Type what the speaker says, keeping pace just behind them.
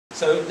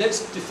So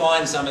let's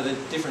define some of the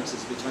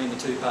differences between the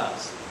two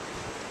paths.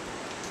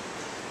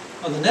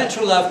 On the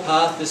natural love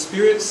path, the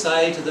spirits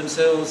say to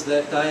themselves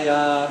that they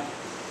are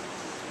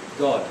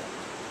God.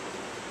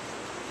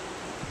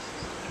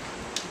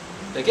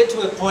 They get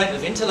to a point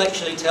of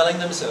intellectually telling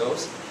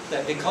themselves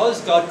that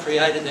because God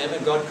created them,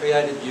 and God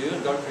created you,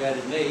 and God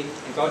created me,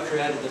 and God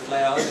created the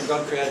flowers, and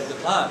God created the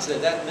plants,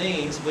 that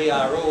means we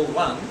are all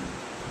one,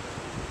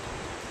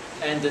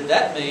 and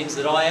that means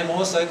that I am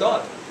also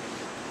God.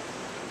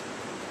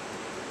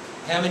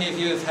 How many of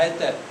you have had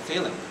that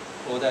feeling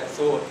or that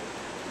thought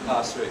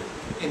pass through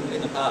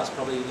in the past?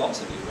 Probably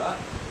lots of you, right?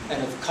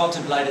 And have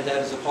contemplated that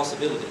as a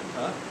possibility,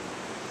 right?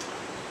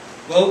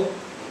 Well,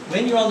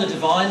 when you're on the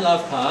divine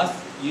love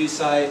path, you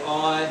say,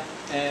 I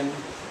am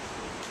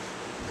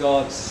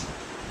God's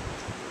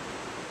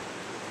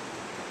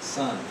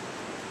son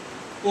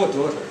or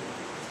daughter,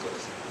 of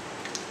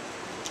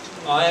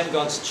course. I am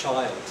God's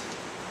child.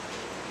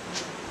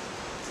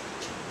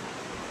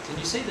 Can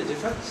you see the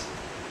difference?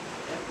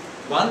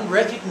 One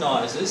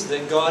recognises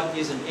that God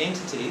is an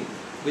entity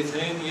with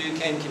whom you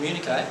can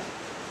communicate.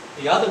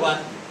 The other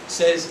one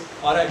says,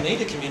 I don't need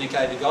to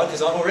communicate to God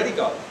because I'm already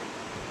God.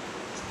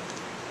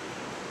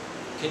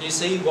 Can you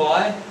see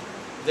why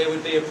there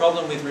would be a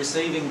problem with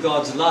receiving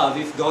God's love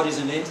if God is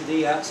an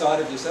entity outside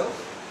of yourself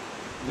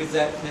with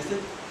that method?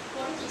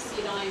 What if you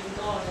said, I am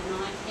God and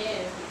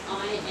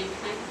I am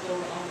capable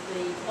of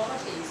the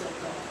qualities of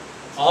God?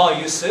 Oh,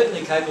 you're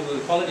certainly capable of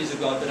the qualities of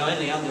God, but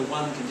only under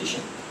one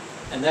condition,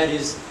 and that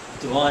is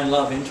divine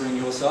love entering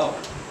your soul.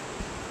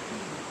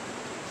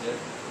 Yeah.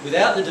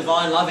 Without the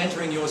divine love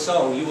entering your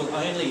soul, you will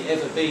only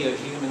ever be a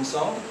human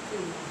soul.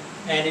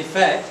 And in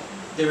fact,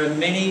 there are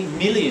many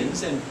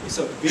millions and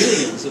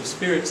billions of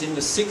spirits in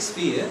the sixth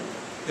sphere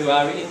who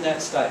are in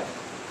that state,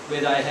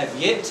 where they have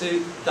yet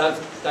to,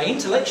 they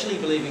intellectually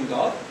believe in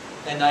God,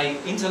 and they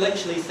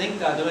intellectually think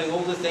they're doing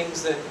all the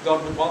things that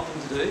God would want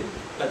them to do,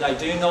 but they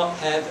do not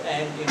have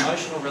an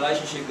emotional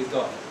relationship with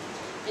God.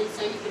 And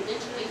so you can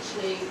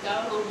intellectually go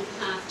along the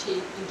path to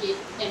get,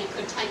 and it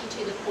could take you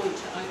to the point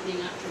to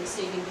opening up to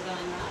receiving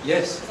divine love.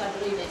 Yes. Because I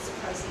believe that's the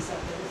process of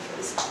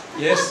deliverance.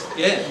 Yes,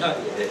 yeah, no,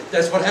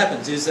 that's what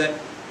happens, is that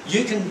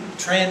you can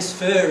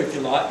transfer, if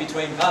you like,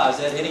 between paths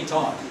at any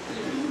time.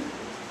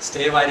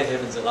 Stairway to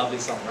Heaven's a lovely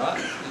song, right?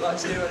 You like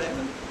Stairway to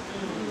Heaven?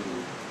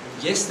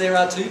 Yes, there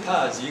are two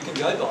paths you can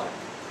go by.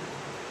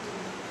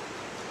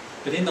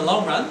 But in the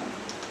long run,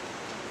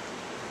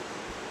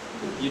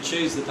 you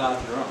choose the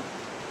path you're on.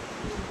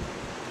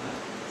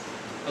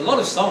 A lot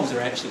of songs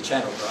are actually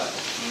channeled, right?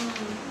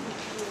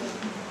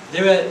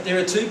 There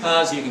are two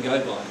paths you can go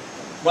by.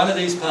 One of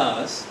these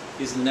paths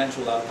is the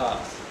natural love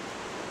path.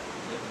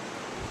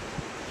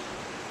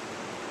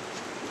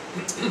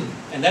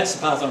 And that's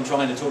the path I'm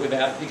trying to talk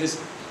about,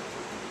 because,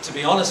 to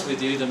be honest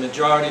with you, the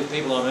majority of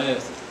people on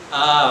earth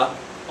are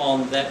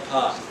on that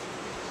path.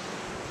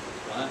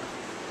 Right?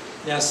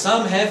 Now,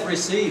 some have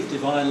received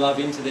divine love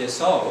into their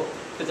soul,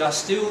 but they're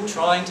still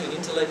trying to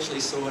intellectually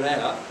sort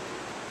out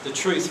the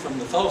truth from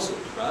the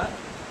falsehood, right?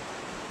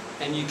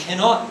 And you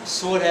cannot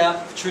sort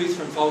out truth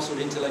from falsehood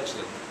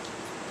intellectually.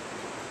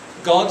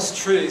 God's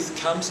truth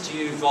comes to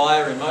you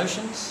via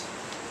emotions,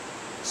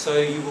 so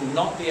you will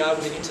not be able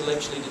to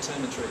intellectually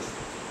determine truth.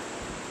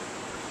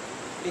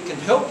 It can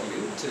help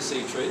you to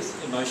see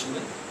truth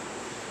emotionally,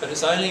 but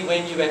it's only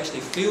when you actually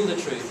feel the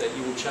truth that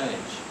you will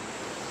change.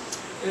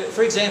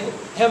 For example,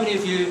 how many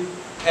of you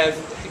have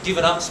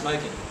given up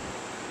smoking?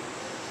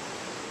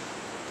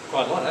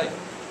 Quite a lot, eh?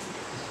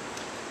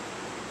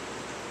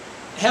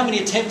 How many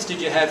attempts did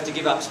you have to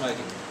give up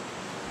smoking?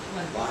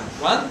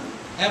 One?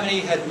 How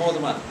many had more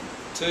than one?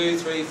 2,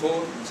 3,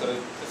 4? So a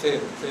fair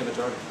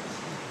majority.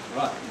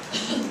 Right.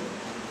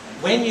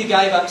 When you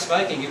gave up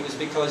smoking, it was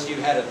because you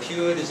had a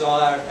pure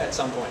desire at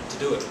some point to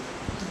do it.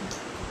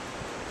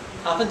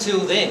 Up until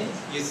then,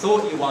 you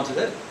thought you wanted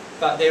it,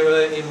 but there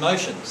were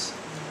emotions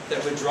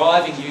that were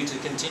driving you to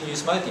continue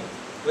smoking,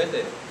 weren't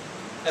there?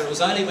 And it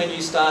was only when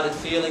you started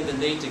feeling the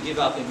need to give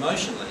up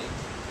emotionally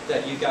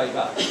that you gave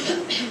up.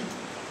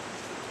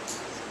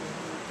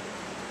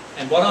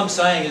 And what I'm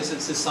saying is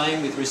it's the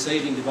same with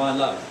receiving divine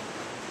love.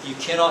 You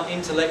cannot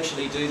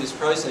intellectually do this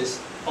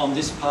process on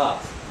this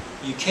path.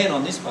 You can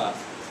on this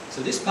path.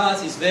 So this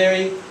path is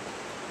very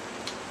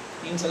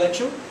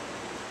intellectual.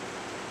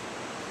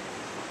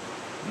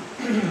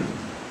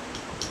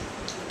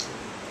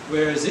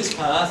 Whereas this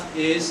path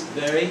is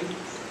very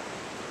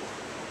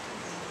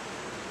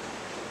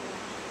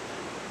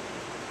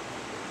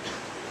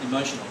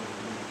emotional.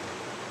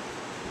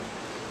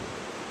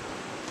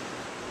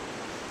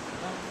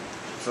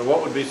 So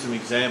what would be some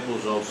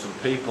examples of some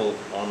people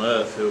on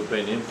earth who have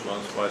been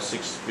influenced by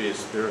sixth sphere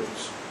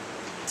spirits?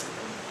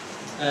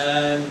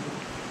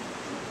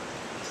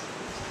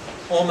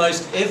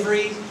 Almost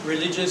every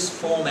religious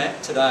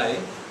format today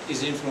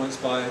is influenced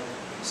by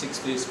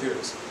sixth sphere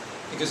spirits,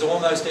 because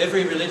almost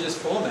every religious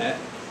format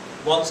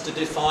wants to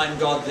define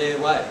God their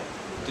way,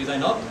 do they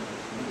not?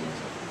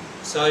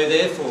 So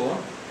therefore,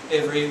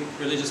 every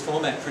religious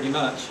format pretty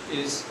much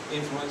is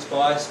influenced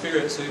by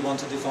spirits who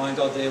want to define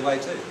God their way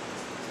too.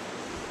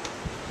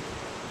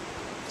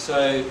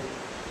 So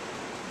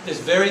there's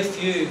very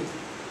few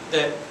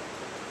that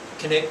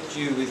connect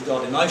you with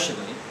God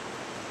emotionally,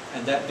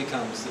 and that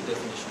becomes the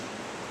definition.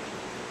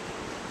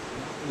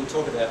 We'll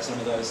talk about some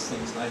of those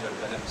things later,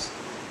 perhaps.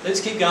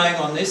 Let's keep going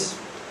on this.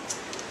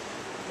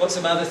 What's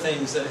some other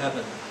things that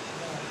happen?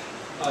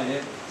 Oh,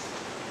 yeah.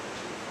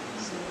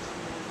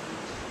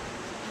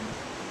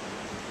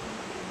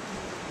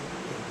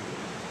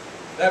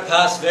 That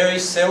path's very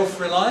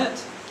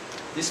self-reliant.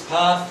 This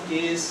path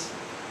is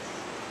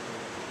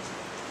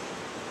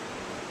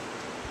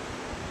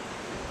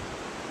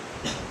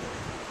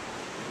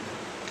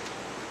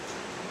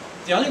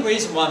the only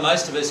reason why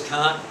most of us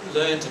can't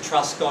learn to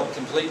trust God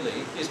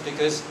completely is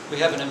because we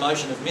have an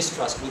emotion of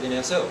mistrust within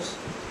ourselves.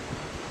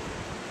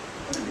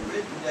 What have you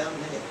written down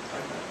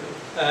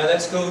there?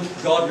 That's called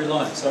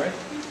God-reliant, sorry.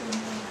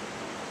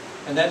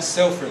 And that's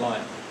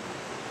self-reliant.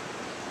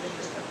 You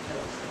just have to tell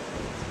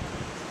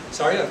us.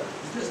 Sorry? You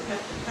just have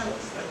to tell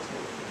us. That's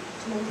all.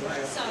 It's more the way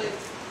I So,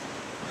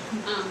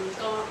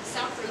 God,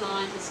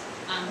 self-reliant is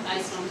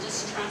based on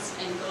distrust,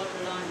 and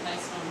God-reliant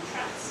based on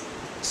trust.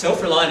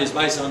 Self-reliant is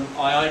based on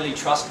I only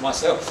trust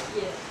myself.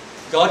 Yeah.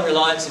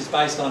 God-reliance is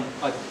based on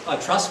I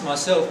trust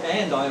myself,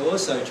 and I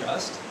also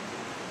trust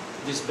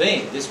this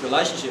being, this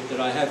relationship that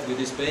I have with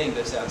this being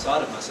that's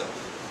outside of myself.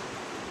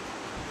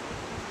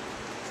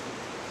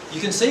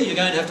 You can see you're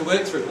going to have to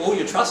work through all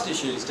your trust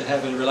issues to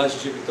have a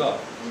relationship with God.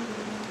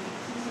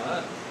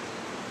 Right?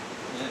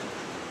 Yeah.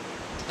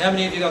 How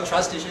many of you got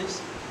trust issues?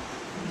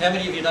 How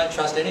many of you don't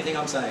trust anything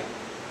I'm saying?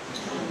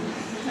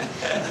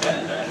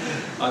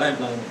 I don't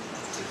blame you.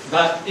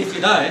 But if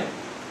you don't,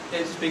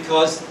 it's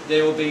because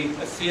there will be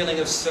a feeling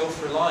of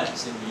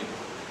self-reliance in you,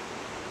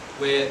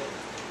 where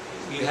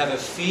you have a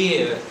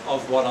fear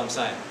of what I'm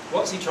saying.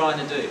 What's he trying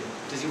to do?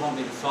 Does he want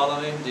me to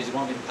follow him? Does he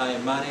want me to pay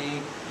him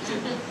money?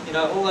 You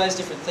know, all those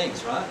different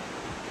things, right?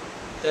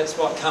 That's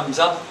what comes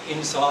up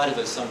inside of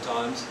us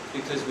sometimes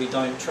because we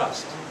don't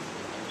trust.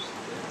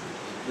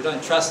 We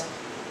don't trust.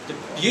 The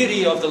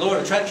beauty of the law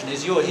of attraction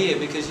is you're here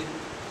because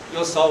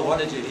your soul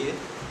wanted you here.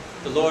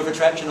 The law of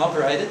attraction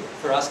operated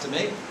for us to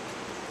meet.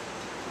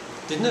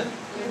 Didn't it?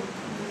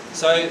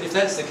 So if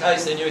that's the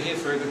case, then you're here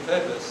for a good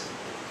purpose,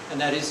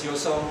 and that is your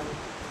soul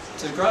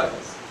to grow.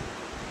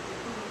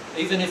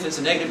 Even if it's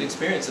a negative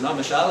experience and I'm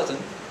a charlatan,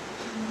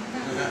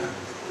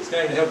 it's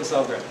going to help the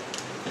soul grow.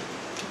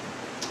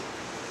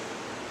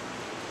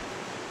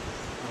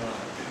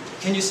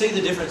 Can you see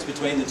the difference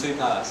between the two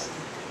paths?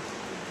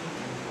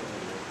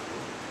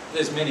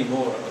 There's many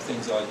more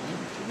things I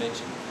could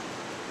mention.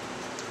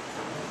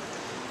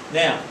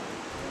 Now,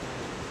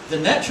 the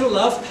natural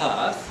love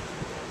path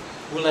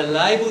will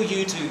enable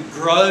you to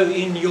grow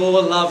in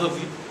your love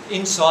of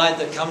inside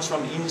that comes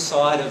from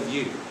inside of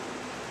you.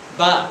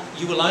 But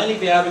you will only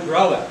be able to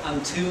grow it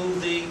until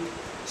the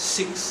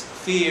sixth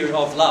sphere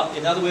of love.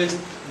 In other words,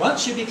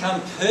 once you become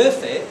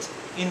perfect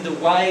in the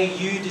way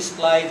you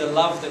display the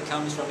love that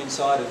comes from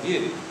inside of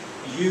you,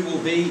 you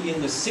will be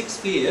in the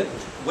sixth sphere.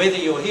 Whether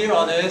you're here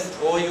on earth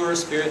or you're a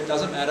spirit,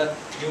 doesn't matter.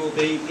 You will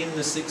be in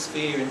the sixth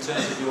sphere in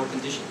terms of your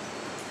condition.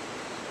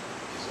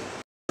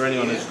 Is there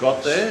anyone who's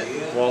got there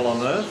while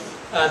on earth?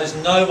 There's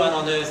no one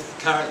on earth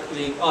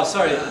currently. Oh,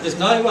 sorry. There's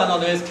no one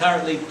on earth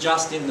currently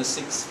just in the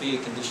sixth sphere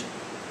condition.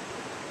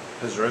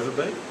 Has there ever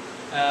been?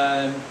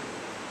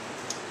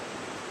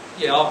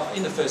 Yeah,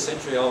 in the first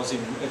century I was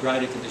in a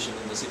greater condition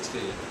than the sixth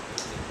sphere.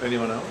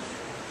 Anyone else?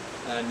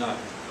 No,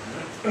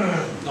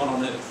 not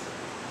on earth.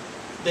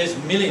 There's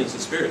millions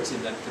of spirits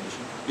in that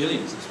condition.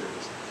 Billions of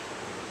spirits.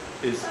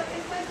 So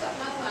if we've got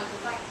no one,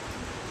 like,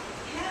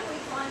 how do we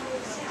find all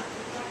this out?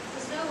 Like,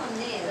 there's no one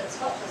there that's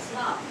got this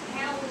love.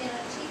 How are we going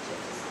to teach it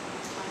to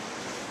someone?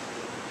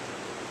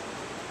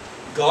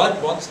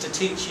 God wants to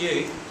teach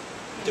you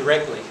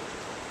directly.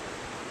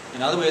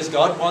 In other words,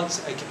 God wants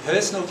a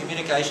personal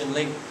communication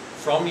link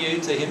from you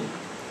to him,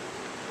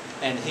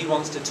 and he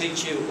wants to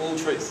teach you all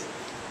truth.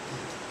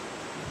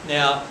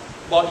 Now,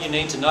 what you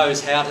need to know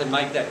is how to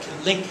make that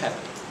link happen.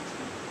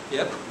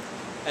 Yep.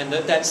 And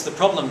that's the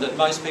problem that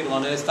most people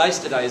on earth face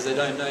today, is they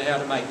don't know how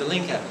to make the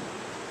link happen.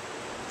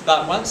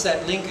 But once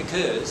that link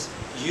occurs,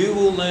 you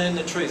will learn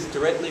the truth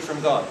directly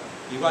from God.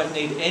 You won't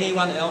need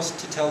anyone else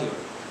to tell you it.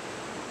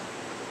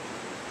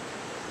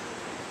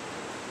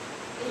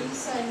 Are you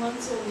saying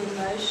once all the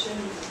emotion,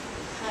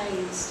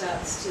 pain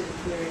starts to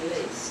be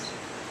released,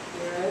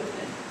 you're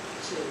open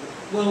to...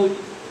 Well,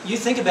 you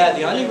think about it,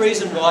 the only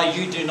reason why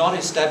you do not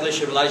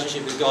establish a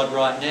relationship with God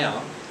right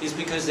now is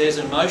because there's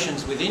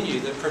emotions within you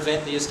that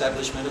prevent the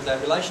establishment of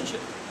that relationship.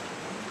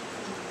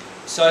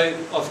 So,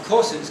 of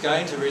course, it's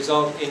going to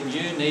result in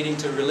you needing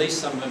to release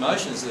some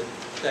emotions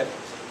that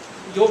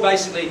you're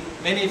basically,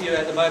 many of you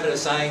at the moment are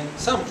saying,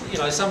 some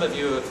of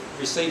you have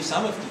received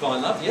some of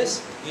divine love,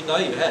 yes, you know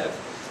you have.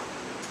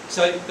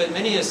 So, but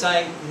many are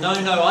saying, no,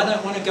 I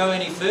don't want to go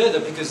any further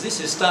because this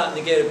is starting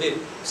to get a bit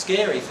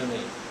scary for me.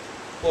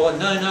 Or,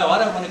 no, I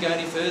don't want to go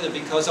any further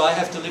because I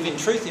have to live in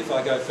truth if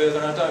I go further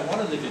and I don't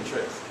want to live in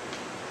truth.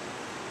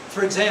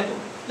 For example,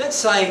 let's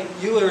say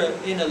you were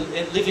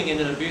living in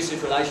an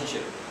abusive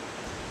relationship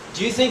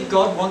Do you think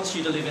God wants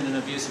you to live in an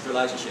abusive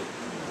relationship?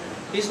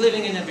 Is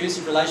living in an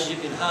abusive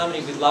relationship in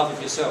harmony with love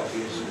of yourself?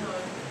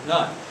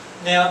 No.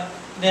 Now,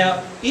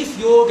 if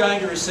you're going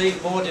to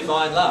receive more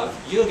divine love,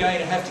 you're going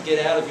to have to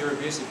get out of your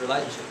abusive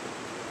relationship.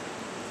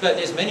 But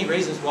there's many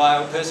reasons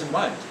why a person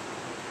won't.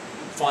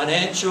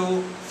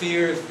 Financial,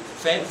 fear of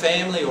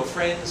family or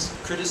friends,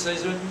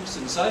 criticisms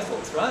and so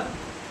forth, right?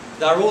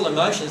 They're all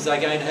emotions they're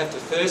going to have to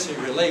firstly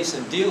release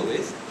and deal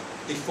with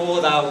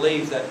before they'll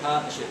leave that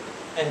partnership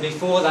and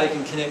before they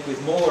can connect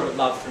with more of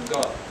love from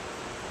God.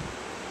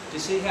 Do you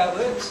see how it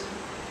works?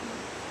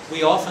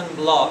 We often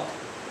block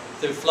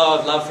the flow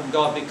of love from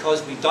God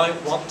because we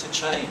don't want to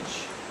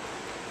change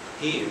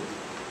here.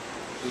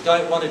 We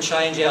don't want to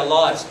change our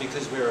lives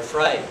because we're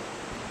afraid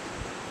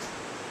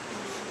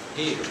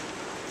here.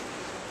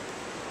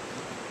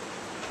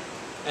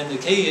 And the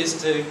key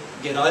is to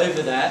get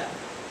over that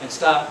and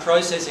start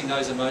processing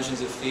those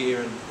emotions of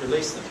fear and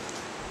release them.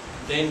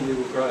 Then we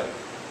will grow.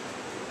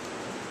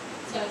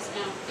 So it's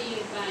our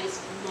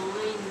fear-based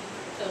mind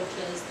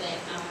filters that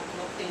are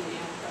blocking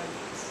our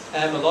progress.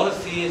 A lot of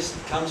fear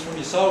comes from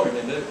your soul,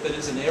 remember, but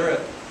it's an error.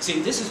 See,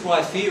 this is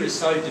why fear is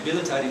so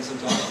debilitating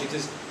sometimes,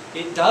 because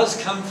it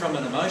does come from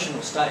an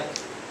emotional state.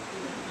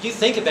 You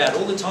think about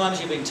all the times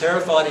you've been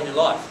terrified in your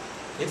life.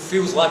 It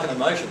feels like an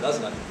emotion,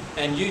 doesn't it?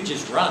 And you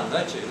just run,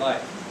 don't you?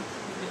 Like,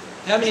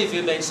 how many of you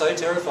have been so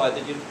terrified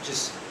that you've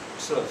just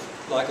sort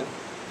of like a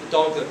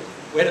dog that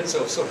wet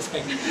itself sort of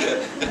thing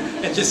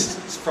and just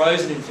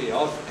frozen in fear?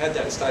 I've had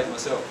that state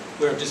myself,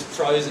 where I'm just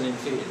frozen in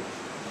fear.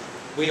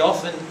 We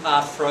often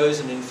are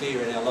frozen in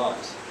fear in our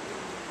lives.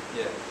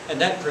 Yeah. And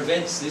that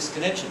prevents this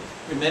connection.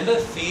 Remember,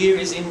 fear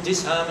is in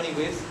disharmony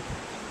with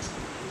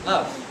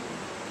love.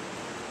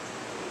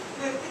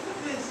 Now, if a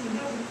person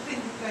doesn't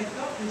think they've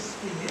got this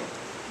fear,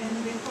 and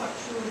they're quite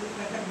sure that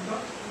they haven't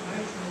got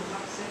emotional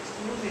upsets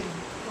causing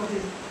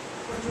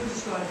what you're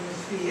describing as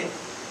fear,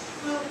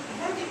 well,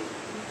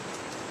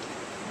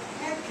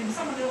 how can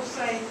someone else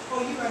say,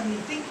 oh, you only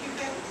think you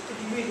have it, but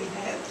you really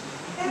have?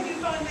 How do you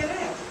find that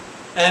out?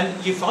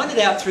 You find it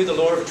out through the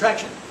law of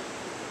attraction.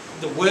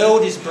 The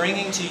world is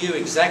bringing to you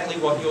exactly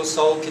what your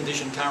soul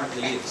condition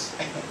currently is.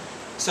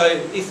 So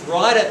if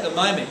right at the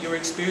moment you're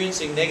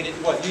experiencing negative,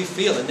 what you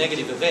feel are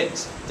negative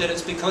events, then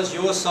it's because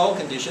your soul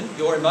condition,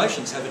 your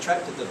emotions have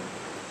attracted them.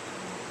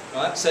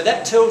 Right? So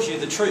that tells you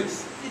the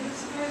truth. Yeah, but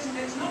supposing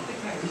that's not the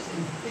case,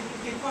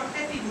 if you're quite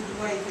happy with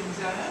the way things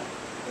are,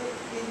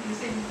 then you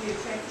seem to be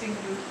attracting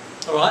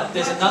the... All right,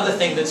 there's another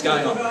thing that's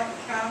going on. Right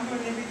karma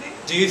and everything.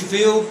 Do you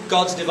feel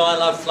God's divine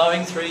love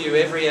flowing through you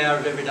every hour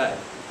of every day?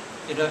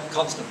 You know,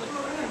 constantly.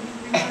 Well, I don't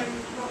really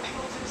know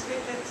what to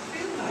expect that to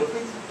feel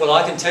like. Well,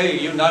 I can tell you,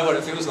 you know what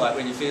it feels like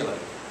when you feel it.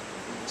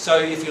 So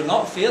if you're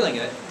not feeling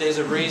it, there's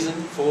a reason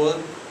for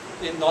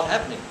it not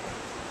happening.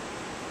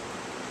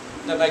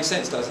 That makes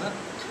sense, doesn't it?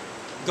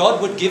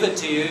 God would give it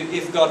to you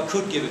if God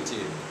could give it to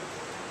you.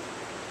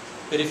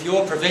 But if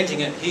you're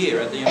preventing it here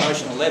at the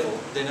emotional level,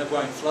 then it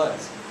won't flow.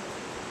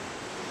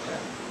 Yeah.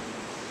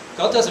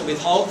 God doesn't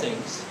withhold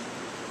things.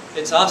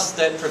 It's us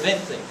that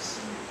prevent things.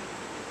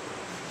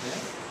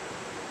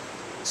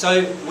 Yeah.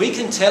 So we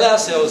can tell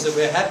ourselves that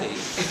we're happy,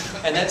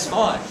 and that's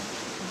fine.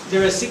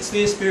 There are 6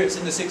 sphere spirits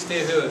in the 6th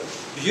sphere who are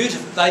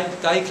beautiful.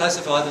 They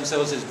classify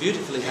themselves as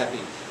beautifully happy.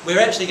 We're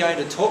actually going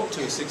to talk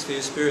to a 6th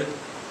sphere spirit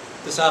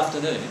this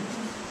afternoon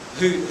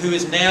who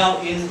is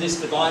now in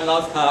this divine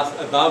love path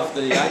above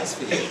the 8th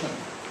sphere.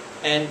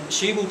 And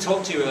she will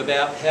talk to you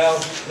about how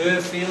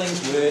her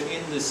feelings were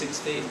in the 6th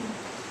sphere.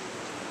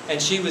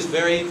 And she was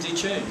very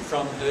detuned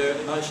from her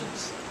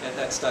emotions at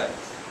that stage.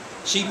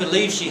 She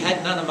believed she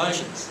had no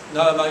emotions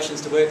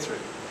to work through.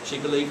 She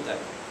believed that.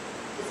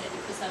 Is that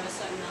because they were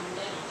so numbed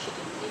out, she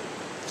didn't feel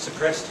it?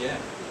 Suppressed, yeah.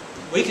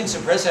 We can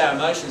suppress our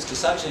emotions to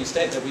such an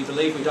extent that we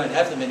believe we don't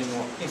have them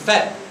anymore. In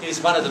fact, it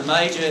is one of the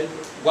major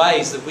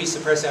ways that we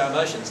suppress our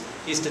emotions,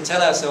 is to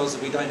tell ourselves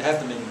that we don't have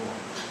them anymore.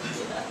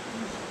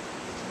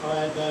 I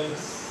had that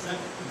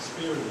exact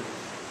experience.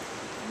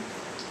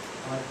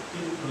 I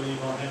didn't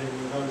believe I had any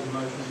of those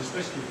emotions,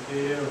 especially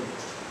fear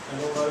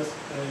and all those.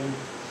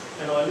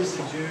 And I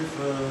listened to you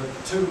for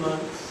 2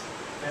 months,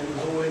 and it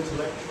was all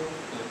intellectual.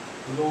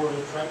 The law of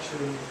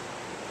attraction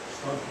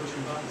started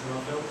pushing buttons, and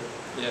I felt it.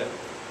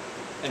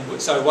 Yeah.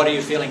 And so what are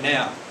you feeling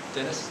now,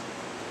 Dennis?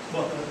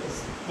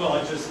 Well,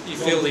 I just... You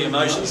feel the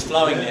emotions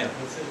flowing now?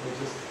 That's it, we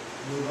just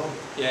move on.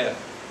 Yeah.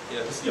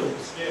 Yeah. I'm still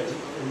scared,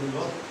 but we move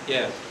on.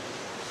 Yeah.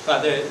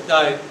 But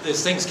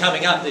there's things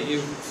coming up that you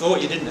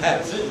thought you didn't have.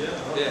 That's it,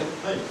 yeah. Yeah.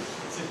 Hey,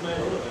 it's it made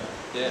all about.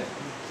 Yeah.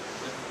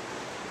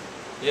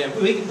 Yeah,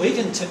 we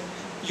can...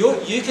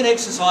 you can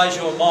exercise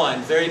your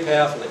mind very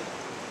powerfully.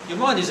 Your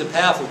mind is a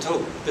powerful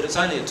tool, but it's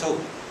only a tool.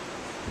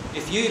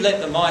 If you let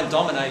the mind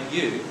dominate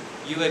you,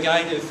 you are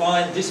going to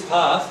find this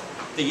path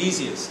the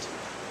easiest.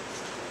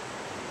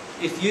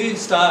 If you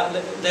start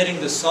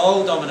letting the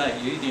soul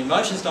dominate you, the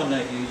emotions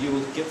dominate you, you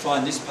will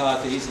find this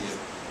path easier.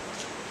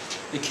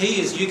 The key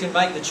is you can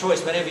make the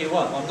choice whenever you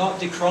want. I'm not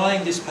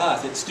decrying this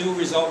path. It still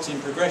results in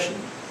progression.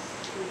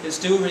 It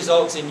still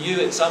results in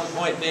you at some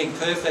point being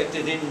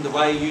perfected in the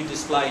way you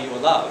display your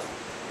love.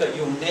 but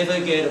you'll never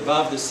get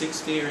above the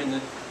sixth sphere in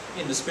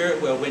the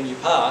spirit world when you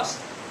pass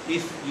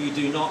if you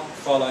do not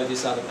follow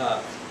this other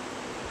path.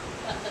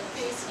 But the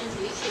first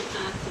intellectual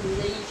path can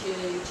lead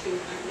you to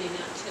opening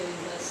up to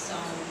the soul.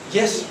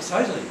 Yes, Yeah.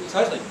 totally,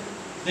 totally.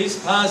 These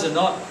paths are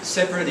not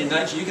separate in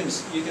nature. You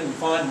can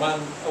find one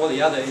or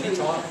the other any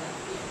time.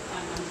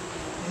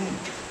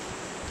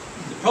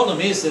 The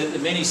problem is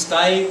that many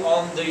stay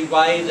on the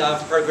way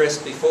they've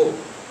progressed before.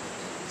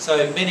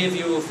 So many of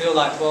you will feel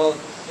like, well,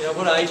 you know,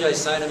 what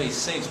AJ's saying to me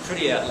seems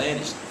pretty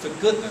outlandish. For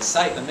goodness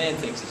sake, the man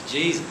thinks he's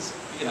Jesus,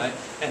 you know,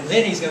 and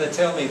then he's going to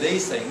tell me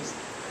these things.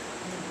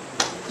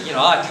 You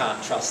know, I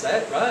can't trust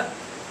that, right?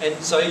 And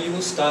so you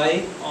will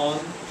stay on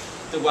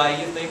the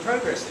way you've been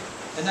progressing,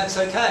 and that's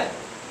okay.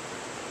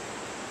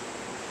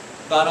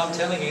 But I'm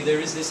telling you, there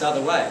is this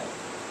other way,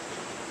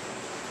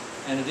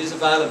 and it is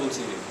available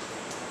to you.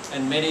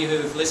 And many who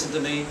have listened to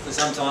me for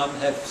some time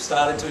have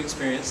started to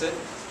experience it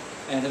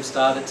and have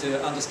started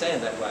to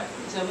understand that way.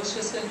 So I was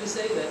just going to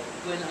say that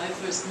when I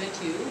first met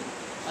you,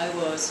 I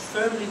was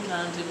firmly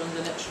planted on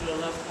the natural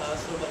love path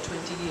for about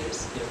 20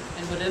 years. Yeah.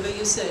 And whatever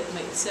you said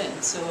made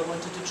sense, so I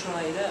wanted to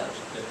try it out.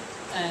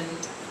 Yeah. And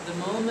the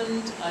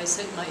moment I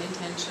set my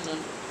intention on,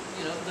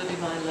 you know, the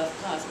divine love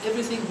path,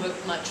 everything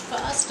worked much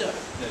faster.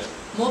 Yeah.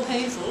 More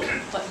painful,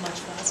 but much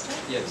faster.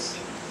 Yes.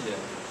 Yeah.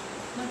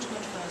 Much,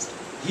 much faster.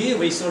 Here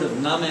we sort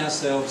of numb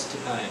ourselves to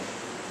pain.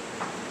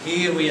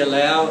 Here we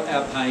allow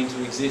our pain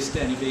to exist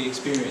and be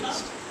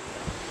experienced.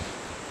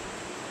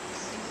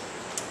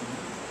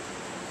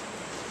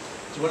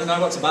 Do you want to know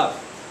what's above?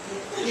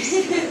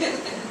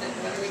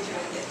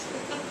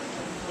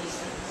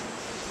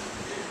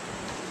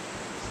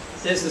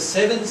 There's the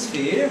seventh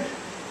sphere,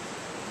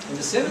 and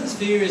the seventh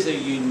sphere is a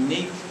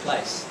unique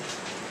place.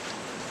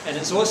 And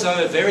it's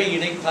also a very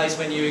unique place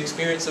when you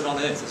experience it on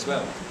Earth as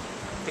well.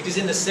 Because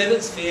in the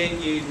seventh sphere,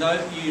 you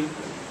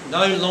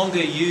no longer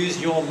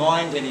use your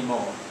mind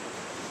anymore.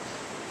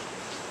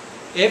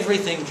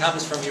 Everything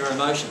comes from your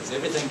emotions.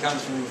 Everything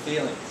comes from your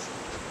feelings.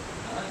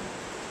 Right?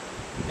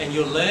 And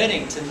you're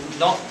learning to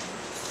not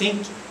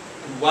think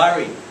and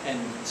worry and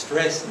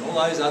stress and all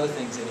those other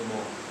things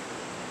anymore.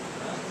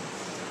 Right?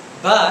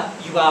 But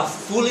you are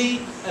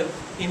fully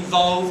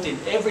involved in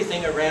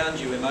everything around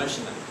you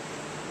emotionally.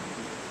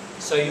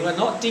 So you are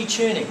not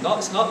detuning.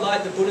 It's not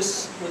like the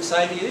Buddhists would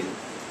say to you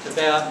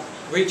about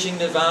reaching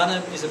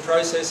nirvana is a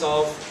process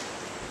of,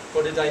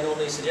 what did they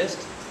normally suggest?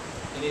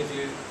 Any of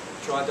you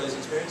tried those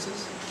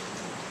experiences?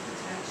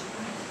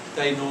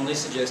 They normally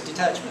suggest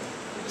detachment.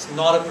 It's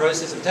not a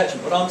process of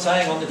detachment. What I'm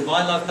saying on the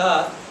divine love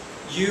path,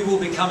 you will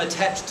become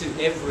attached to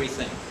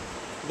everything.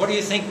 What do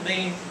you think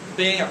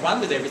being at one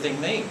with everything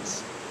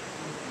means?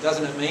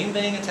 Doesn't it mean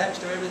being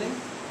attached to everything?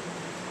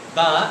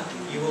 But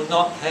you will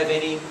not have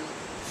any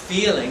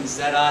feelings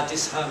that are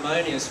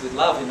disharmonious with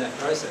love in that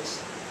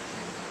process.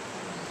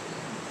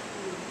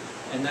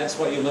 And that's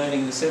what you're learning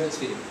in the seventh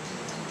sphere.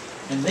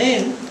 And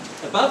then,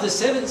 above the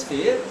seventh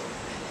sphere,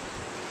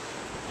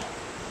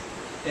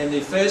 and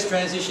the first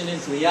transition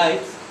into the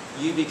eighth,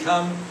 you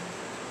become,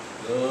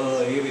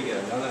 oh, here we go,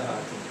 another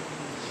hard thing.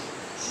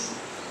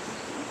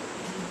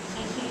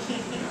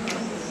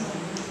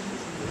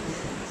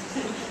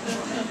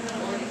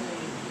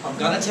 I'm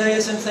going to tell you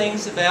some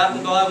things about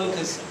the Bible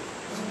because,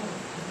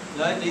 you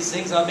know, these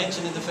things I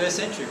mentioned in the first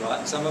century, right?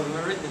 And some of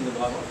them are written in the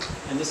Bible,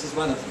 and this is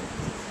one of them.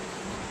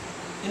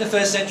 In the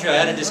first century, I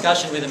had a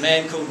discussion with a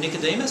man called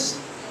Nicodemus,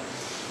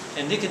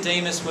 and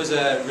Nicodemus was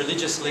a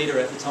religious leader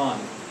at the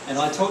time. And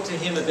I talked to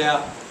him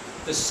about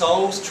the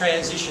soul's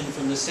transition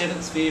from the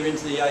seventh sphere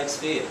into the eighth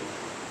sphere.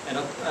 And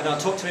I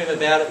talked to him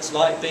about it's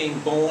like being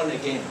born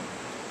again.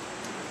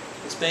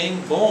 It's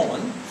being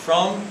born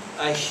from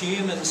a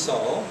human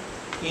soul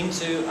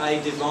into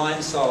a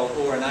divine soul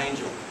or an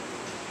angel.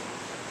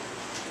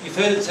 You've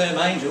heard the term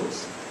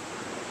angels.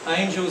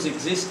 Angels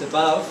exist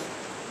above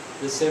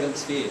the seventh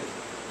sphere.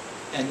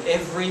 And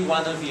every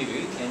one of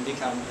you can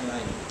become an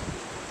angel.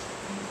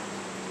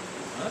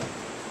 Right?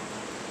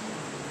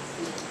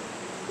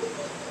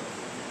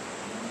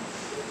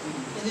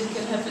 And it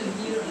can happen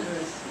here on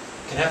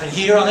Earth. It can happen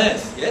here on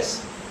Earth,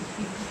 yes?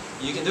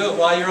 You can do it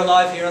while you're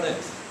alive here on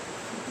Earth.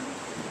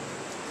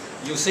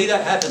 You'll see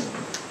that happen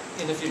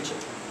in the future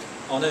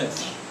on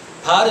Earth.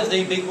 Part of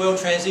the big world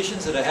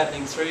transitions that are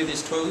happening through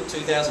this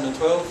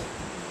 2012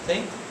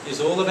 thing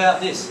is all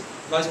about this.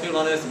 Most people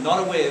on Earth are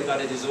not aware,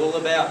 but it is all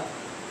about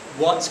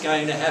what's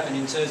going to happen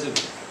in terms of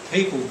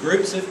people,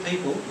 groups of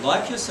people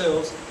like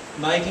yourselves,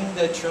 making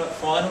the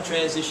final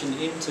transition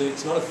into,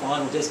 it's not a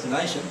final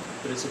destination,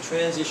 but it's a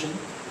transition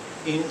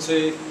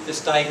into the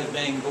state of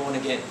being born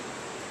again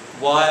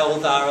while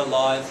they're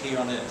alive here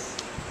on Earth.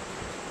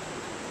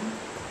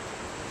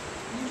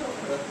 You talk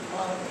about the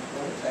Bible,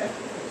 what's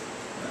afterwards?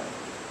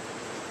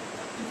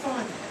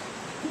 Define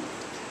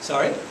that.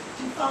 Sorry?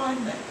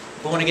 Define that.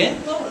 Born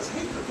again? Well, there's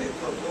heaps of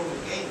people are born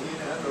again, you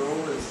know, they're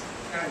all this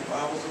carrying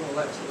Bibles and all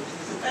that sort of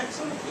thing. Is it that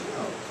sort of thing?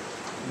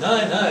 No,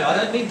 I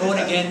don't mean born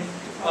again.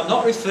 I'm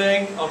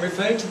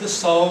referring to the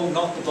soul,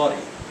 not the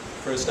body,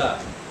 for a start.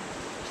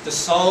 The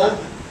soul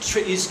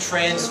is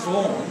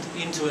transformed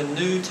into a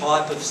new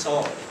type of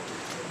soul.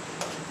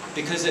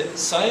 Because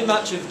so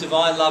much of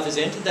divine love has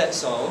entered that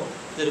soul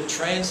that it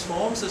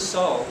transforms the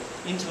soul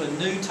into a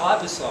new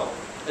type of soul.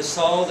 A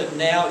soul that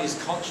now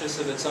is conscious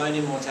of its own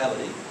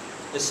immortality.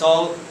 A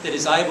soul that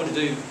is able to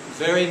do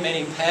very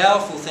many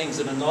powerful things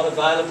that are not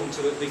available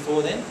to it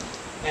before then.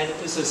 And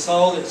it's a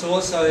soul that's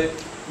also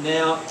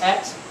now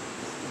at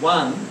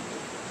one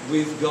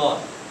with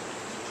God.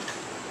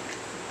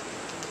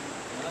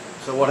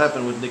 So what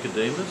happened with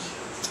Nicodemus?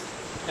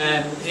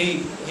 And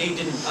he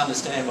didn't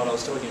understand what I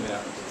was talking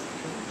about.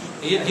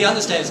 He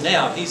understands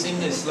now. He's in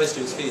the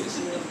celestial spheres.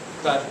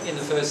 But in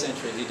the first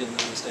century, he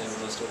didn't understand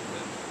what I was talking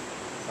about.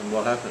 And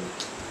what happened?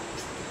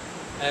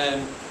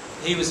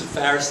 He was a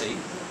Pharisee,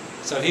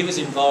 so he was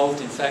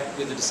involved, in fact,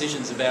 with the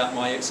decisions about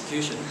my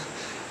execution.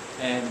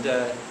 And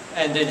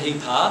then he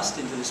passed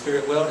into the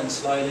spirit world, and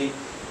slowly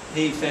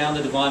he found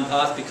the divine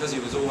path because he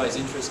was always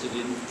interested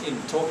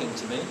in talking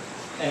to me.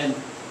 And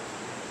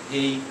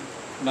he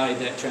made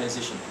that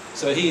transition.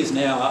 So he is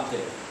now up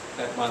there,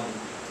 at one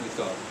with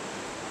God.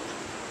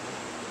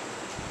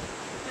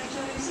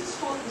 Actually, is this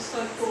what the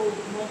so-called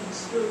modern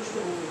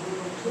spiritual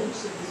world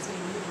talks of as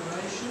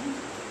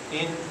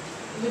being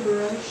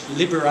liberation?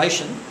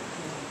 Liberation.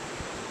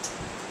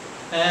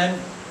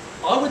 And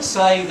I would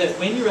say that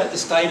when you're at the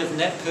state of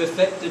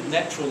perfected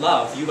natural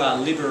love, you are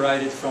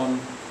liberated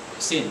from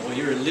sin, or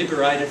you're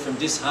liberated from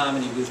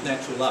disharmony with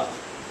natural love.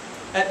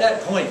 At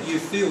that point, you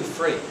feel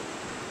free.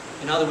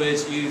 In other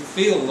words, you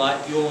feel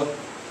like your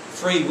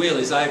free will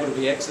is able to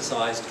be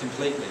exercised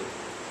completely.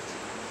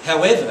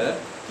 However,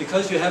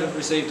 because you haven't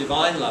received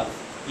divine love,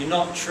 you're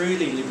not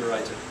truly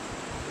liberated.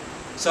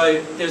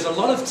 So there's a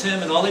lot of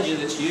terminology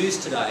that's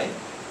used today,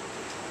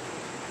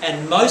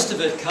 and most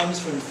of it comes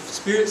from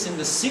spirits in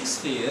the sixth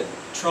sphere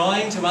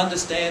trying to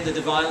understand the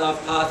divine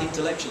love path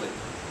intellectually.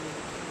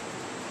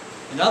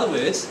 In other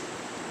words,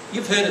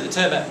 you've heard of the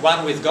term at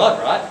one with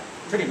God, right?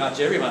 Pretty much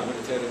everyone would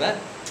have heard of that.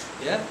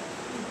 Yeah?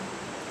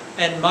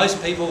 And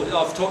most people,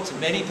 I've talked to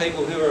many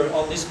people who are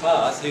on this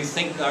path who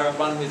think they're at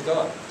one with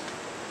God.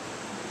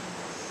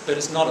 But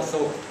it's not a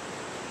thought.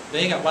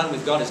 Being at one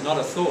with God is not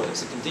a thought,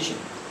 it's a condition.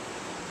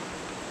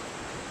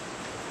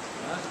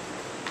 Right?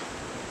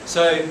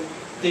 So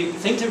the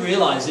thing to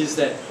realise is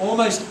that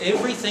almost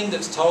everything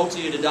that's told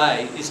to you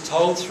today is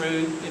told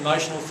through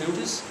emotional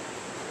filters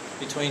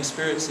between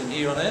spirits and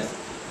here on earth.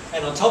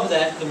 And on top of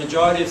that, the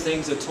majority of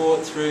things are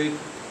taught through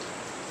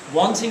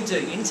wanting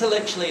to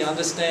intellectually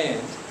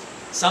understand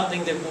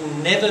something that will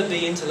never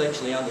be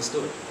intellectually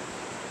understood.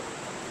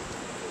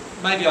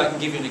 Maybe I can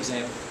give you an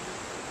example.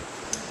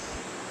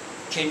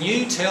 Can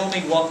you tell me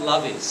what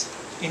love is,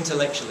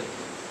 intellectually?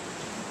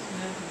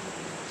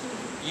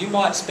 You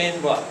might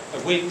spend, what, a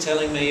week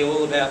telling me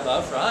all about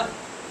love, right?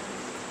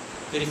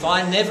 But if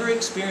I never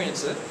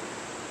experience it,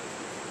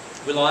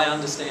 will I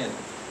understand?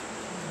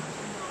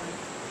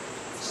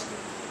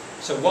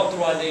 So what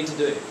do I need to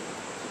do?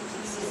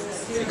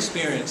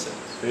 Experience it.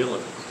 Feel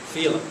it.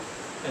 Feel it.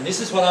 And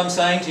this is what I'm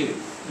saying to you.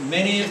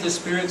 Many of the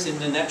spirits in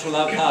the natural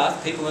love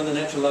path, people in the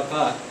natural love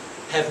path,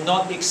 have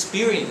not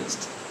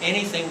experienced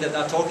anything that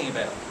they're talking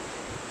about.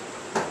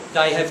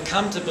 They have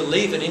come to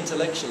believe it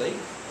intellectually,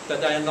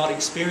 but they are not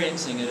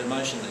experiencing it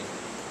emotionally.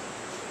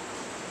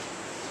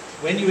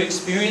 When you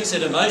experience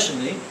it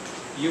emotionally,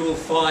 you will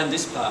find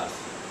this path.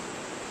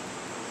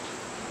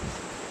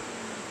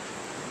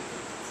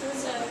 So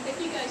if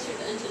you go through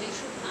the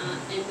intellectual part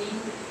and then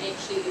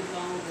actually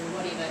evolve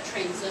or whatever,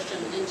 transition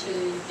into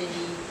the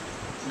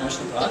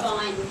Emotional path.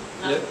 divine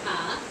love Yep.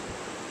 path,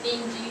 then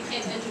do you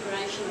have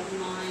integration of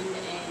mind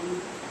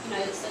and,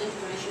 it's the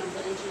integration of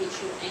the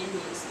intellectual and the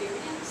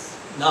experience?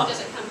 No.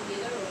 Does it come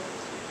together, or?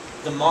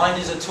 The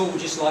mind is a tool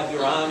just like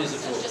your arm is a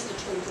So tool. it's just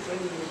a tool to bring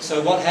you there.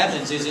 So what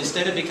happens is,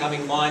 instead of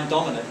becoming mind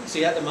dominant,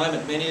 see, at the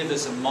moment many of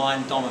us are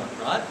mind dominant,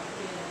 right?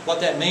 Yeah. What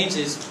that means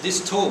is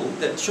this tool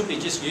that should be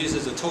just used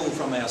as a tool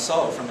from our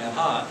soul, from our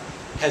heart,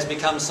 has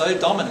become so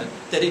dominant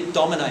that it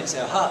dominates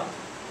our heart.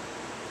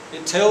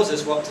 It tells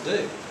us what to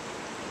do.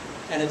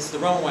 And it's the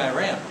wrong way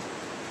around.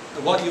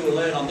 But what you will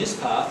learn on this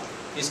path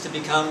is to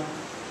become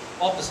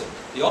opposite,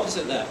 the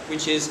opposite of that,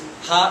 which is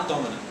heart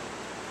dominant,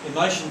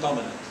 emotion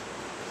dominant.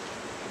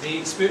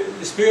 The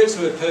spirits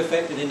who are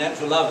perfected in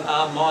natural love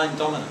are mind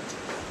dominant.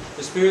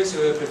 The spirits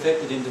who are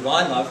perfected in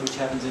divine love, which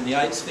happens in the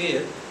eighth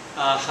sphere,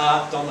 are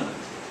heart dominant.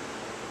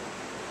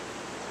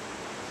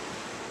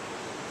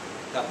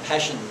 They're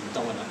passion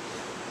dominant.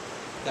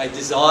 They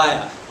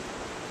desire.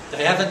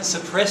 They haven't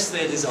suppressed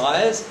their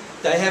desires.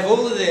 They have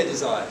all of their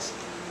desires.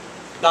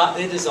 But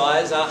their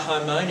desires are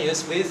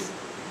harmonious with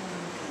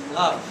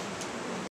love.